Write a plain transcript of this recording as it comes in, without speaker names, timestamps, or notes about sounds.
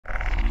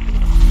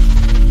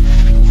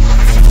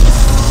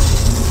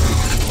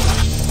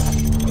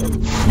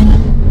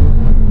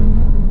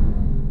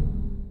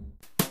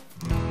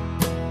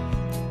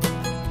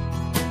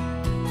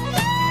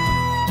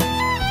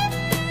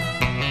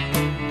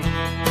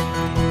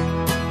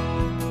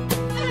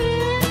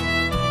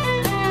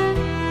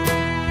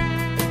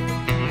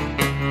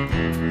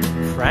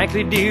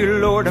Frankly, dear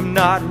Lord, I'm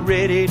not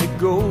ready to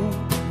go.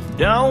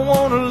 Don't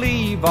want to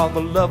leave all the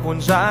loved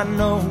ones I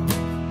know,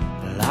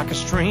 like a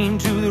stream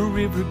to the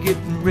river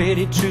getting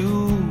ready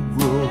to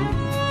roll.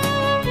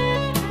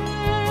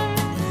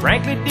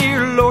 Frankly,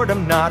 dear Lord,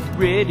 I'm not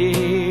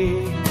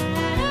ready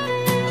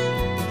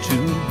to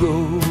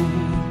go.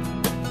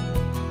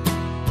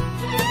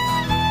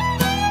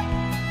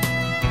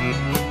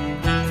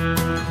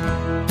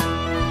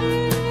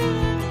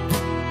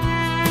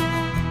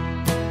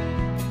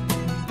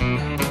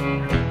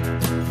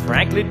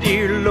 Frankly,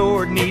 dear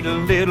Lord, need a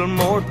little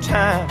more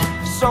time.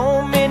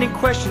 So many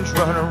questions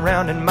run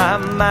around in my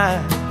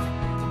mind.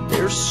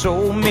 There's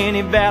so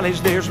many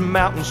valleys, there's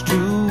mountains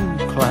to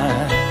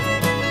climb.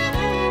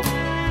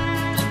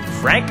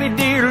 Frankly,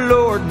 dear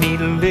Lord, need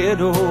a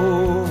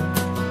little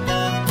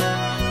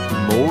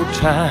more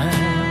time.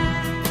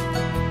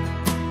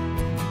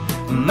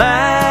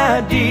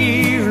 My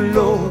dear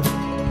Lord,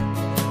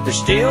 there's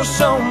still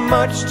so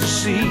much to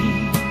see.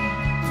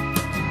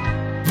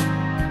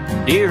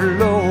 Dear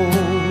Lord,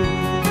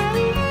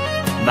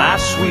 my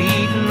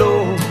sweet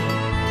Lord,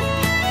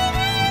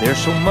 there's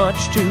so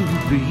much to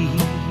be.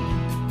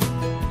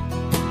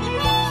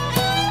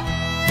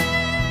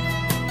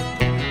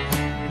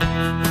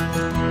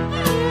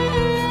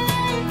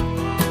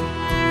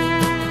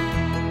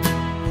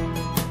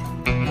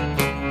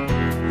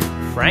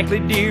 Frankly,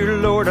 dear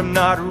Lord, I'm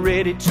not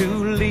ready to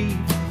leave.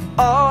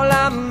 All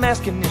I'm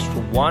asking is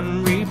for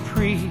one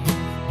reprieve,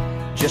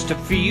 just to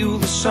feel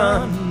the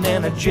sun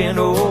and a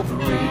gentle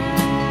breeze.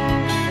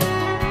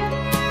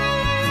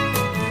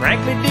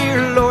 Frankly,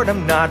 dear Lord,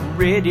 I'm not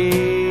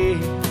ready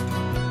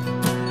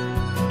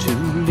to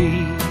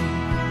leave.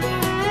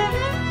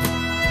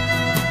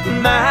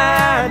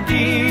 My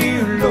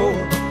dear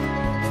Lord,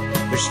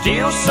 there's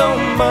still so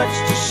much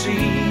to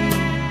see.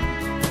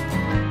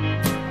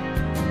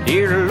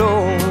 Dear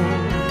Lord,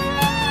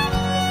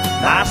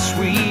 my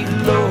sweet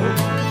Lord,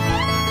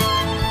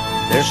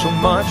 there's so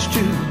much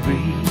to be.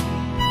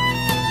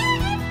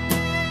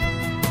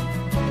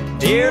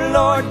 Dear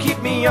Lord, keep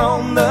me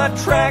on the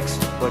tracks.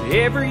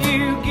 Whatever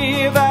you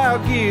give, I'll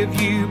give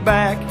you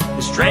back.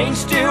 This train's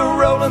still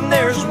rolling,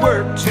 there's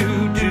work to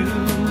do.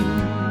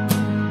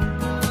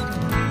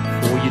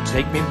 Will you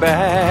take me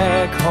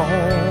back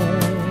home?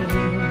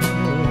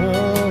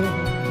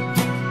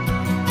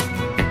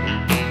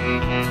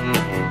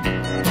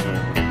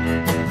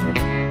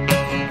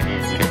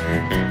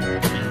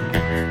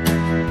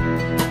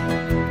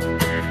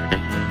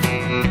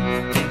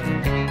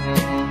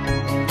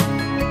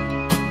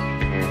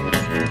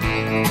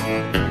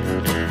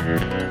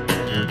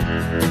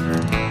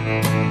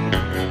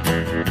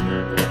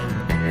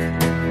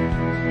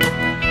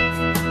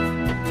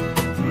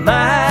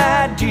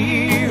 My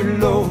dear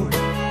Lord,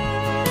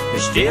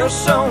 there's still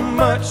so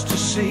much to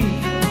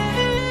see.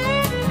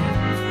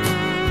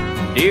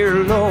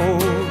 Dear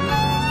Lord,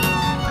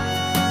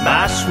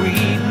 my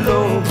sweet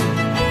Lord,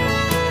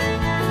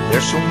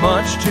 there's so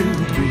much to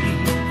be.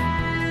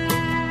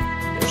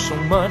 There's so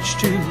much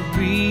to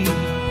be.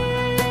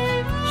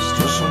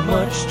 Still so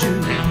much to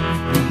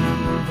be.